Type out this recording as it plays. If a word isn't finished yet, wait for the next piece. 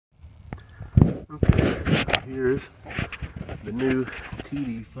Okay, here's the new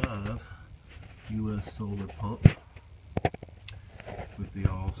TD-5 US solar pump with the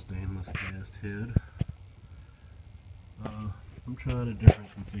all stainless cast head. I'm trying a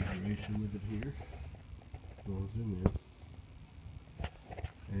different configuration with it here. I'll zoom in.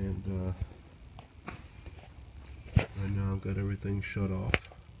 And right now I've got everything shut off.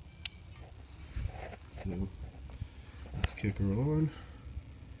 So let's kick her on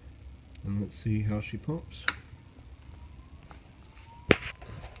and let's see how she pumps.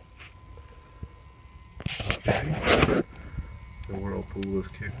 Okay, the whirlpool is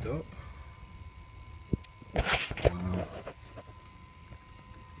kicked up. Wow.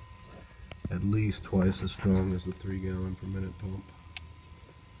 At least twice as strong as the 3 gallon per minute pump.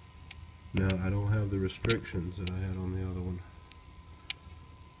 Now I don't have the restrictions that I had on the other one,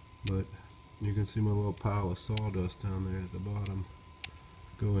 but you can see my little pile of sawdust down there at the bottom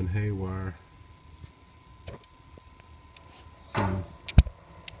going haywire. So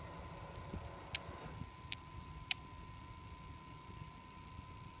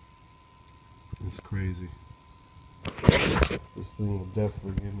it's crazy. This thing will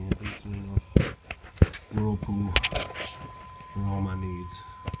definitely give me a decent enough whirlpool for all my needs.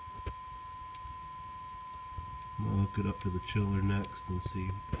 I'm going to hook it up to the chiller next and see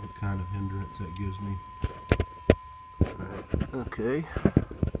what kind of hindrance that gives me. Alright, okay.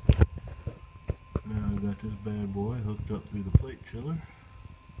 Now I've got this bad boy hooked up through the plate chiller.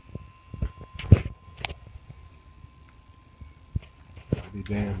 I'll be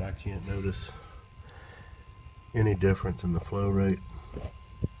damned, I can't notice any difference in the flow rate.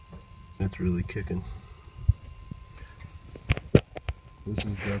 It's really kicking. This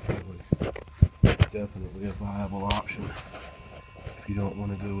is definitely a viable option if you don't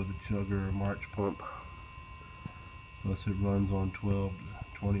want to go with a chugger or march pump. Plus it runs on 12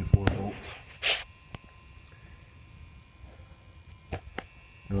 to 24 volts.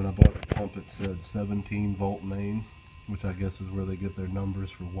 And when I bought the pump it said 17 volt main, which I guess is where they get their numbers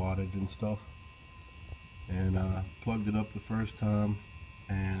for wattage and stuff. And I plugged it up the first time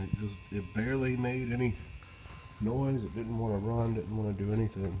and it barely made any noise. It didn't want to run, didn't want to do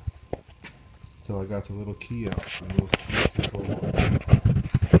anything until I got the little key out for the little speed control.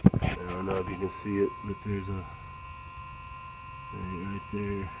 I don't know if you can see it, but there's a right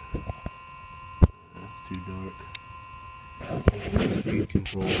there. That's too dark. There's a little speed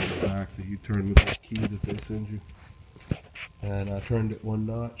control on the back that you turn with this key that they send you. And I turned it one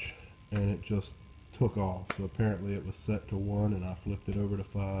notch and it just took off. So apparently it was set to 1 and I flipped it over to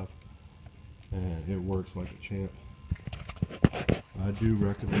 5 and it works like a champ. I do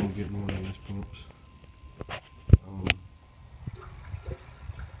recommend getting one of these pumps.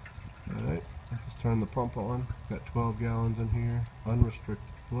 Alright, let's turn the pump on. Got 12 gallons in here,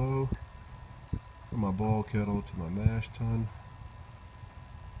 unrestricted flow from my ball kettle to my mash tun.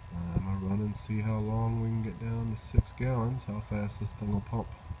 I'm going to run and see how long we can get down to 6 gallons, how fast this thing will pump.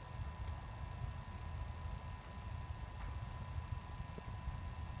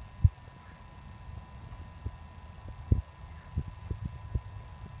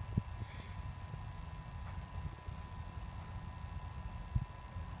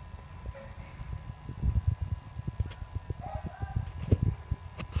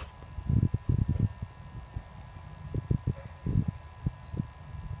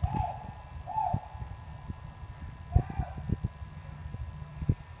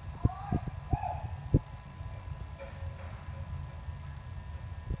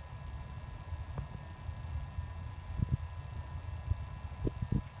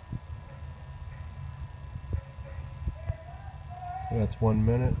 That's 1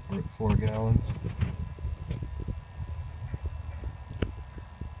 minute, we're at 4 gallons.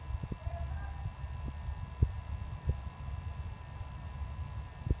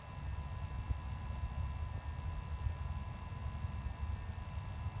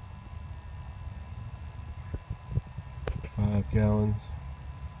 Five gallons.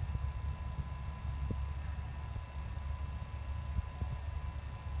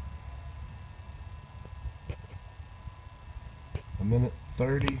 A minute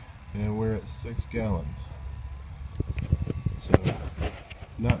 30 and we're at 6 gallons. So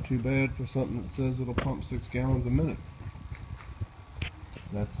not too bad for something that says it'll pump 6 gallons a minute.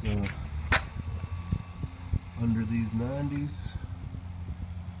 That's under these 90s.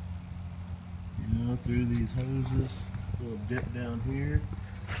 You know, through these hoses, a little dip down here,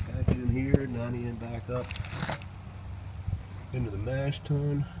 back in here, 90 and back up into the mash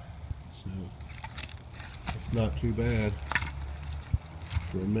tun. So it's not too bad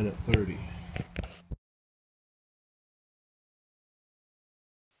for a minute 30.